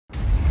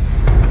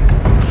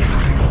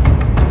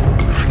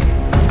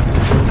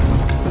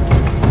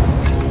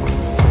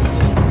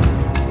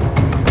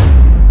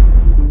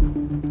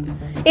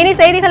இனி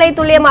செய்திகளை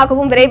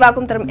துல்லியமாகவும்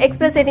விரைவாகவும் தரும்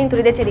எக்ஸ்பிரஸ் 18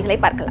 துரித செய்திகளை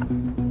பார்க்கலாம்.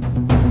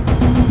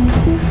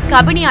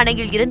 கபினி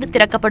அணையில் இருந்து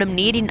திறக்கப்படும்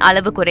நீரின்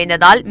அளவு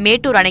குறைந்ததால்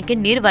மேட்டூர் அணைக்கு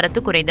நீர்வரத்து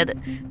குறைந்தது.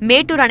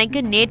 மேட்டூர் அணைக்கு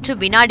நேற்று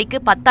வினாடிக்கு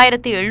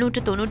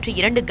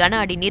 10,792 கன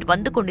அடி நீர்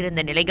வந்து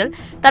கொண்டிருந்த நிலையில்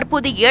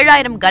தற்போது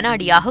 7,000 கன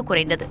அடியாக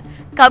குறைந்தது.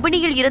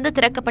 கபினியில் இருந்து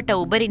திறக்கப்பட்ட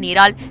உபரி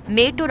நீரால்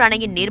மேட்டூர்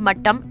அணையின்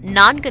நீர்மட்டம்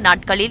 4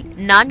 நாட்களில்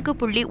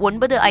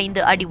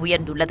 4.95 அடி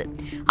உயர்ந்துள்ளது.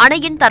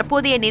 அணையின்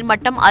தற்போதைய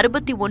நீர்மட்டம்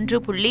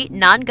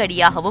 61.4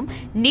 அடியாகவும்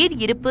நீர்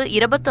இருப்பு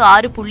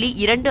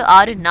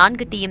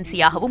 26.264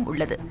 டிஎம்சியாகவும்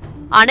உள்ளது.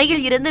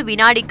 அணையில் இருந்து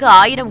வினாடிக்கு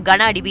 1000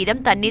 கன அடி வீதம்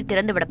தண்ணீர்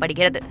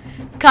திறந்துவிடப்படுகிறது.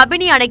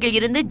 கபினி அணையில்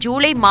இருந்து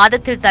ஜூலை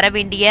மாதத்தில் தர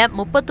வேண்டிய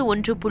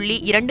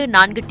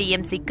 31.24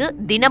 டிஎம்சிக்கு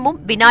தினமும்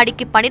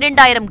வினாடிக்கு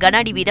 12,000 கன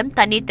அடி வீதம்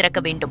தண்ணீர் திறக்க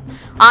வேண்டும்.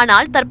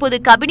 ஆனால் தற்போது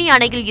கபினி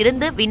அணையில்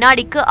இருந்து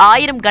வினாடிக்கு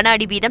 1000 கன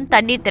அடி வீதம்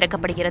தண்ணீர்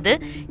திறக்கப்படுகிறது.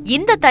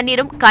 இந்த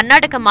தண்ணீரும்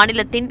கர்நாடக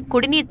மாநிலத்தின்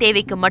குடிநீர்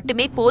தேவைக்கு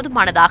மட்டுமே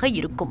போதுமானதாக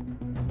இருக்கும்.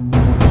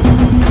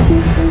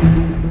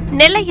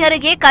 நெல்லை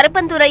அருகே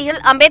கருப்பந்துறையில்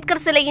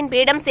அம்பேத்கர் சிலையின்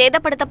பீடம்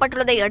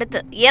சேதப்படுத்தப்பட்டுள்ளதை அடுத்து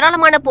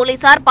ஏராளமான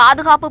போலீசார்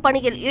பாதுகாப்பு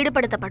பணியில்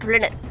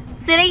ஈடுபடுத்தப்பட்டுள்ளனர்.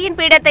 சிலையின்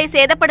பீடத்தை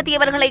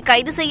சேதப்படுத்தியவர்களை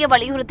கைது செய்ய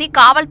வலியுறுத்தி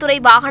காவல்துறை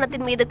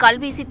வாகனத்தின் மீது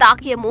கல்வீசி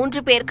தாக்கிய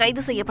 3 பேர்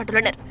கைது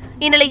செய்யப்பட்டுள்ளனர்.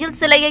 இந்நிலையில்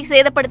சிலையை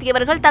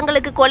சேதப்படுத்தியவர்கள்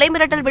தங்களுக்கு கொலை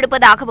மிரட்டல்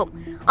விடுப்பதாகவும்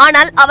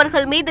ஆனால்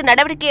அவர்கள் மீது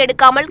நடவடிக்கை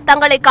எடுக்காமல்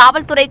தங்களை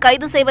காவல்துறை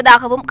கைது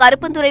செய்வதாகவும்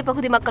கருப்பந்துறை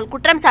பகுதி மக்கள்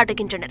குற்றம்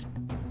சாட்டுகின்றனர்.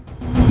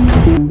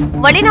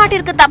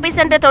 வெளிநாட்டிற்கு தப்பி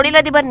சென்ற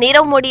தொழிலதிபர்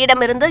நீரவ்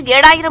மோடியிடமிருந்து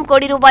 7,000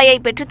 கோடி ரூபாயை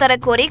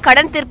பெற்றுத்தரக் கோரி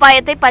கடன்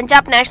தீர்ப்பாயத்தை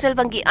பஞ்சாப் நேஷனல்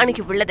வங்கி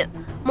அணுகியுள்ளது.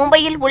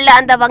 மும்பையில் உள்ள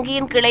அந்த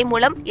வங்கியின் கிளை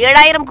மூலம்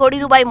 7,000 கோடி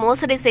ரூபாய்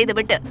மோசடி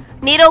செய்துவிட்டு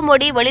நீரவ்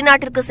மோடி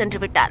வெளிநாட்டிற்கு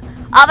சென்றுவிட்டார்.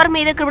 அவர்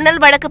மீது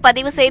கிரிமினல் வழக்கு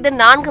பதிவு செய்து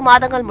 4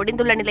 மாதங்கள்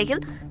முடிந்துள்ள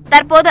நிலையில்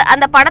தற்போது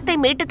அந்த பணத்தை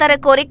மீட்டுத்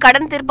தரக் கோரி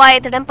கடன்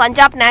தீர்ப்பாயத்திடம்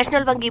பஞ்சாப்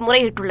நேஷனல் வங்கி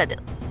முறையிட்டுள்ளது.